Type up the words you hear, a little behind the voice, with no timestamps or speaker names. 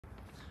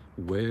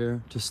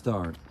Where to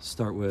start?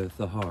 Start with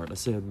the heart. I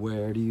said,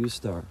 where do you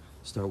start?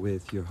 Start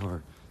with your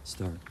heart.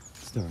 Start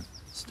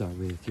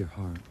with your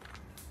heart.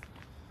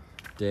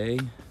 Day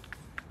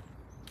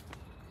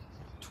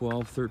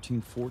 12,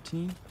 13,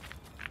 14.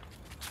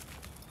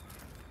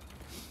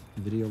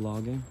 Video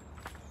logging.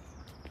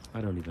 I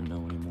don't even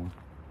know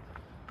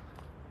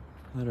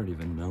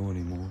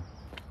anymore.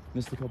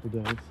 Missed a couple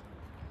days.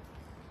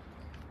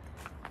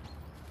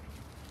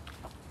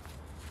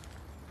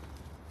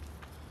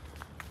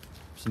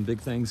 Some big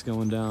things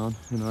going down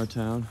in our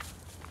town,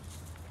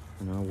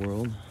 in our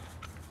world.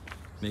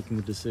 Making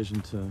the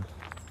decision to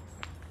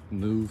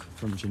move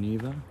from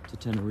Geneva to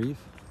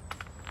Tenerife,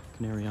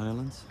 Canary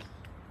Islands,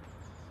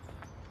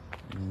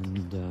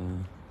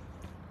 and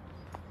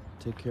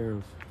take care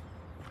of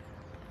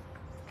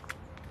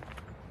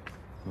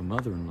my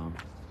mother-in-law.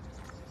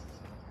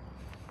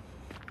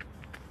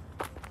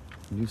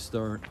 New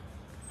start,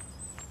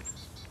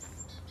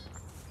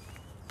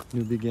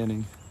 new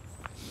beginning,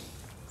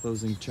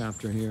 closing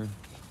chapter here.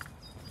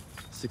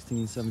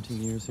 16,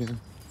 17 years here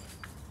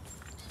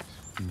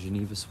in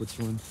Geneva,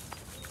 Switzerland.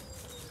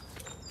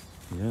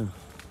 Yeah.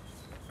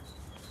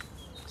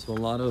 So a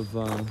lot of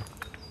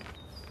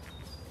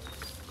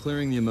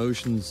clearing the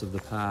emotions of the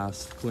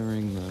past,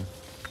 clearing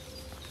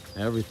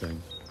everything.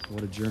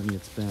 What a journey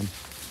it's been.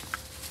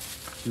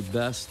 To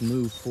best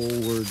move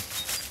forward,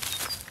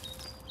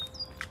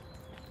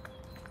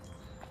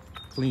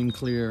 clean,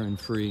 clear, and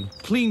free.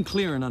 Clean,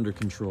 clear, and under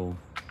control.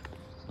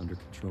 Under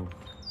control.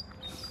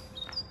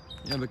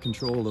 Yeah, but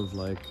control of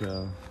like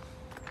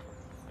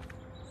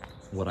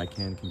what I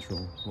can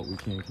control, what we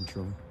can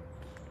control.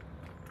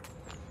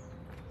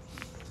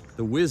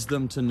 The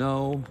wisdom to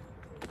know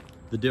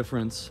the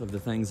difference of the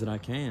things that I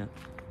can't.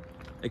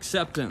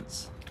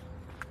 Acceptance,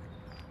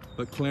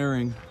 but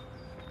clearing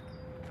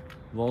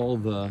of all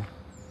the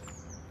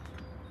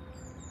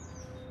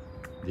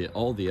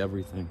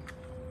everything.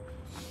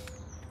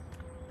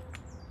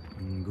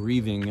 And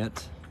grieving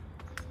it.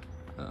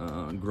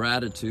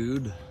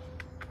 Gratitude,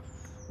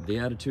 the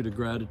attitude of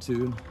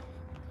gratitude,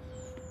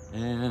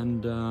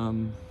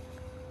 and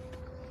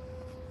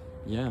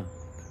yeah,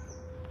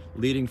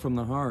 leading from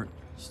the heart,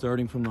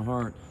 starting from the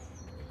heart,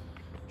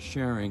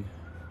 sharing,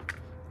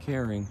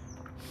 caring.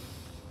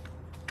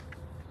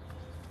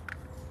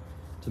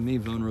 To me,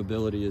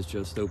 vulnerability is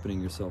just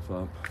opening yourself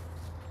up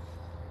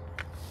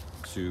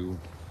to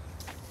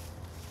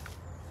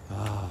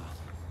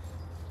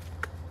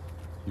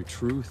your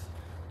truth.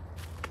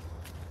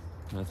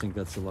 And I think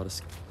that's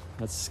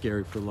that's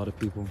scary for a lot of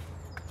people.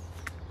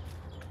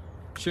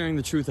 Sharing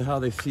the truth of how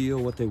they feel,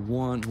 what they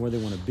want, where they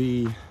want to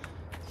be,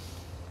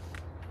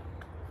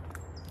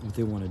 what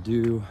they want to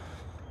do,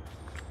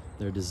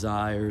 their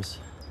desires.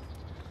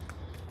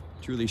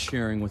 Truly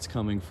sharing what's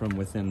coming from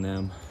within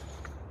them.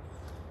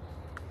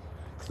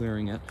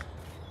 Clearing it.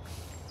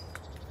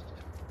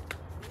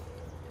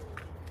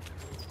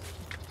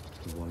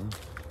 Voila.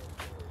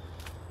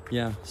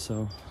 Yeah,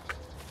 so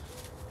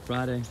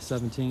Friday,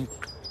 17th.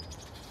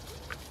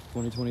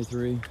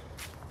 2023,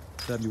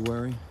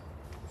 February.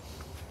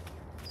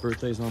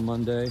 Birthday's on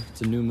Monday.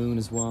 It's a new moon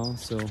as well,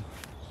 so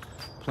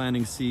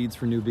planting seeds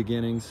for new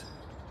beginnings.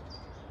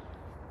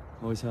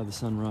 Always have the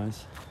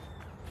sunrise.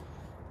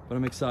 But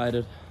I'm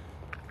excited.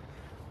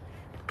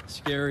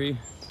 Scary.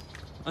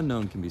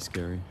 Unknown can be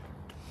scary.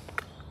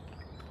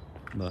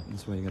 But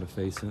that's why you gotta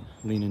face it.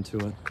 Lean into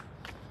it.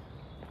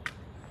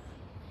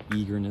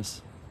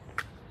 Eagerness.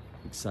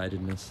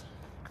 Excitedness.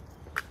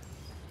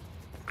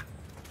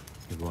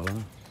 Et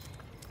voila.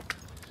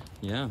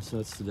 Yeah, so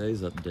that's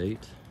today's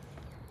update.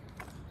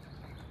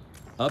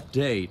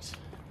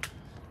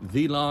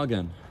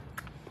 Vlogging.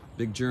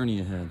 Big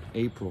journey ahead.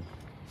 April.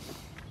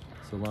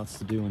 So lots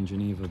to do in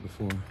Geneva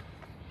before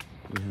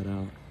we head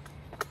out.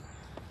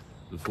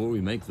 Before we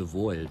make the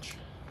voyage.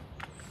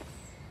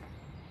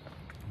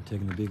 We're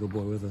taking the Beagle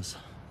Boy with us.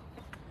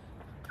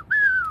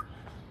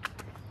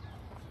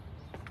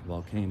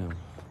 Volcano.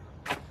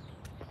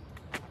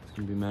 It's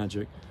gonna be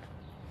magic.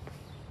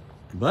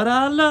 But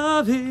I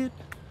love it.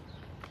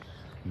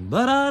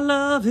 But I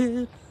love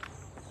it.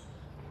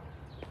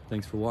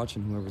 Thanks for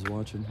watching, whoever's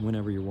watching,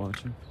 whenever you're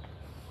watching.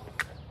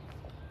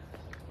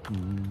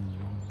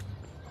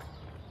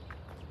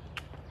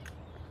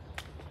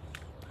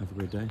 Have a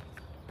great day.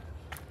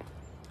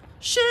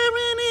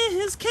 Sharing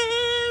is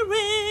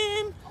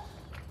caring,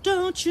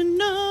 don't you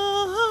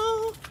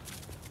know?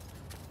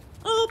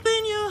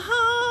 Open your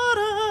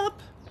heart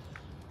up.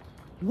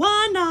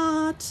 Why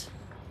not?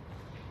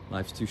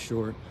 Life's too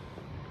short.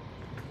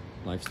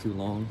 Life's too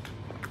long.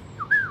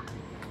 I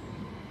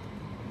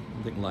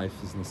don't think life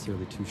is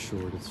necessarily too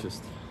short. It's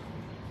just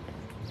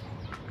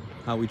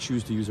how we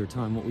choose to use our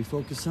time, what we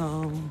focus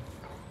on.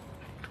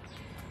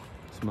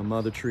 It's my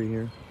mother tree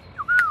here.